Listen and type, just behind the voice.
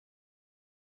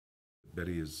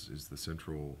Betty is the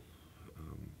central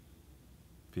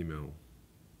female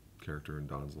character in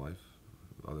Don's life,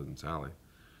 other than Sally,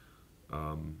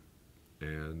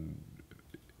 and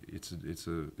it's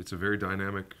a very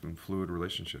dynamic and fluid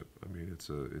relationship. I mean, it's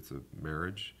a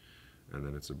marriage, and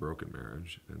then it's a broken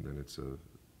marriage, and then it's a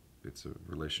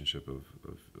relationship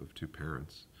of two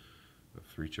parents, of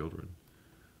three children,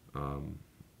 and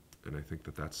I think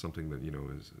that that's something that, you know,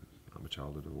 is, I'm a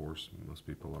child of divorce. Most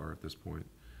people are at this point.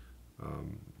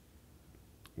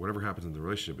 Whatever happens in the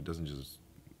relationship, it doesn't just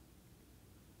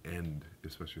end,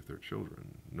 especially if they're children.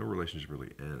 No relationship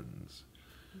really ends.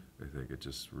 I think it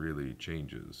just really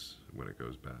changes when it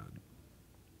goes bad.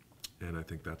 And I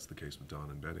think that's the case with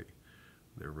Don and Betty.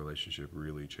 Their relationship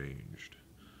really changed,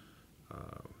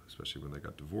 especially when they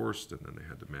got divorced, and then they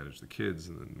had to manage the kids,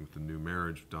 and then with the new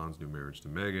marriage, Don's new marriage to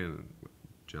Megan, and with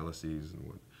jealousies, and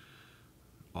what,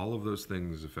 all of those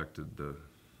things affected the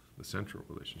central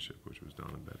relationship, which was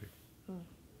Don and Betty.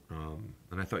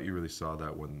 And I thought you really saw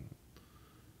that when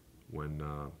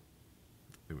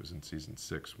it was in season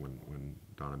 6, when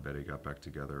Don and Betty got back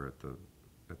together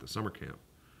at the summer camp.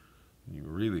 And you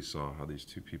really saw how these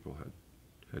two people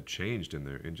had changed in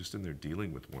their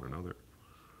dealing with one another.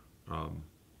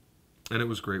 And it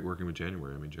was great working with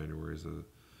January. I mean, January is a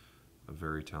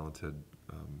very talented,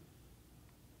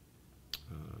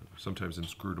 sometimes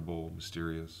inscrutable,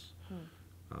 mysterious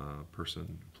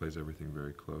person, plays everything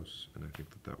very close, and I think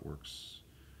that works.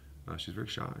 She's very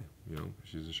shy, you know.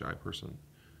 She's a shy person,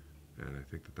 and I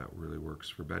think that really works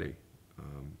for Betty,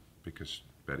 because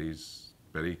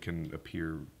Betty can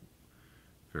appear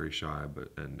very shy,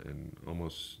 and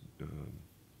almost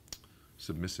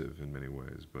submissive in many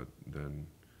ways, but then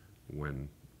when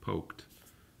poked,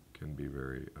 can be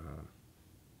very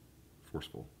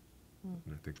forceful. And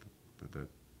I think that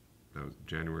was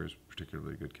January's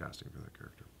particularly good casting for that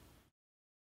character.